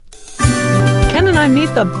I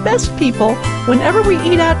meet the best people whenever we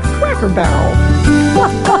eat at Cracker Barrel.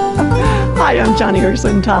 Hi, I'm Joni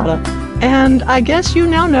Eareckson Tada, and I guess you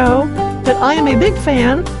now know that I am a big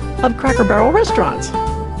fan of Cracker Barrel restaurants.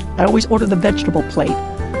 I always order the vegetable plate.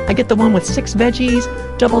 I get the one with 6 veggies,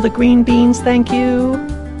 double the green beans, thank you.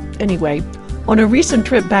 Anyway, on a recent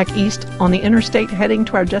trip back east on the interstate heading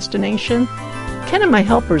to our destination, Ken and my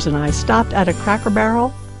helpers and I stopped at a Cracker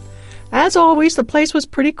Barrel. As always, the place was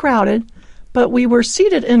pretty crowded, but we were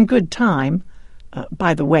seated in good time.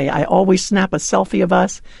 By the way, I always snap a selfie of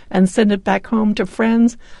us and send it back home to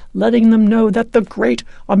friends, letting them know that the great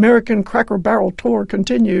American Cracker Barrel tour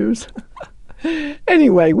continues.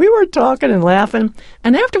 Anyway, we were talking and laughing,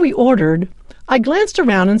 and after we ordered, I glanced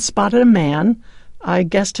around and spotted a man. I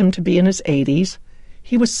guessed him to be in his 80s.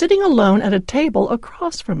 He was sitting alone at a table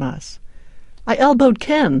across from us. I elbowed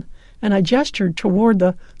Ken, and I gestured toward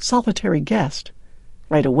the solitary guest.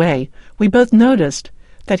 Right away, we both noticed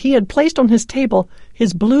that he had placed on his table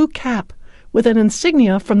his blue cap with an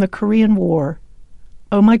insignia from the Korean War.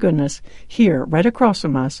 Oh my goodness, here, right across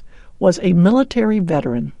from us, was a military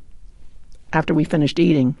veteran. After we finished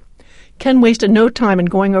eating, Ken wasted no time in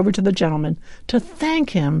going over to the gentleman to thank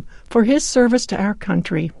him for his service to our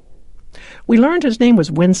country. We learned his name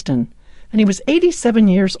was Winston, and he was 87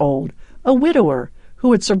 years old, a widower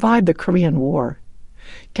who had survived the Korean War.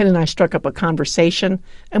 Ken and I struck up a conversation,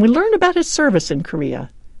 and we learned about his service in Korea.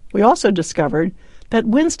 We also discovered that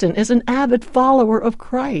Winston is an avid follower of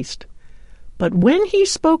Christ. But when he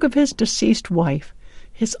spoke of his deceased wife,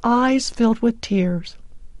 his eyes filled with tears.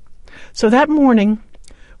 So that morning,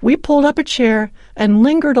 we pulled up a chair and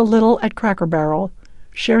lingered a little at Cracker Barrel,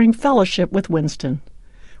 sharing fellowship with Winston.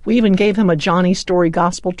 We even gave him a Johnny Story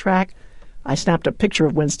gospel track. I snapped a picture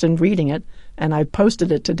of Winston reading it, and I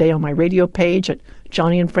posted it today on my radio page at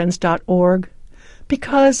johnnyandfriends.org,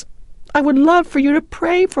 because I would love for you to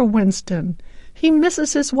pray for Winston. He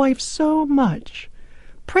misses his wife so much.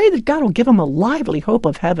 Pray that God will give him a lively hope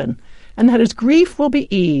of heaven, and that his grief will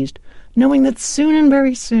be eased, knowing that soon and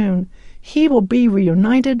very soon he will be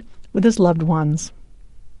reunited with his loved ones.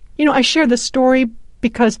 You know, I share this story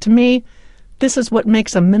because to me, this is what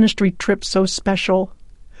makes a ministry trip so special.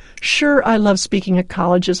 Sure, I love speaking at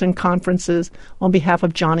colleges and conferences on behalf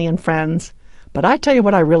of Johnny and Friends, but I tell you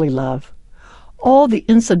what I really love. All the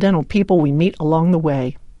incidental people we meet along the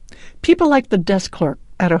way. People like the desk clerk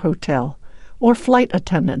at a hotel, or flight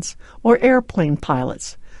attendants, or airplane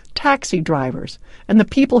pilots, taxi drivers, and the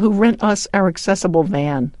people who rent us our accessible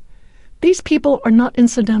van. These people are not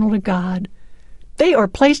incidental to God. They are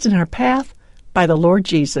placed in our path by the Lord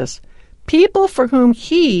Jesus, people for whom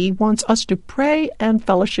He wants us to pray and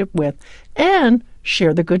fellowship with and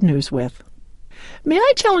share the good news with. May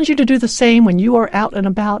I challenge you to do the same when you are out and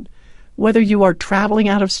about, whether you are traveling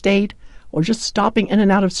out of state or just stopping in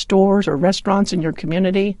and out of stores or restaurants in your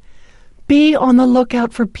community? Be on the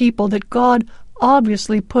lookout for people that God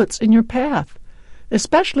obviously puts in your path,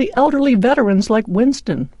 especially elderly veterans like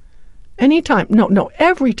Winston.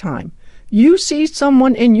 Every time you see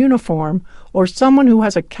someone in uniform or someone who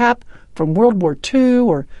has a cap from World War II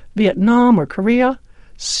or Vietnam or Korea,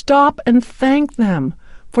 stop and thank them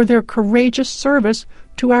for their courageous service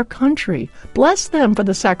to our country. Bless them for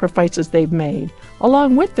the sacrifices they've made,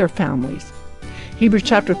 along with their families. Hebrews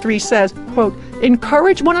chapter 3 says, quote,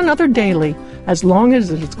 encourage one another daily, as long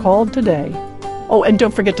as it is called today. Oh, and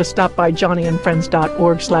don't forget to stop by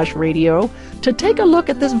johnnyandfriends.org/radio to take a look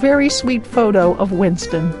at this very sweet photo of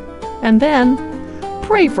Winston. And then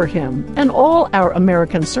pray for him and all our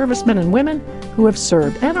American servicemen and women who have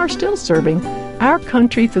served and are still serving our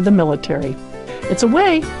country through the military. It's a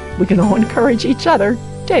way we can all encourage each other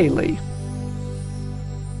daily.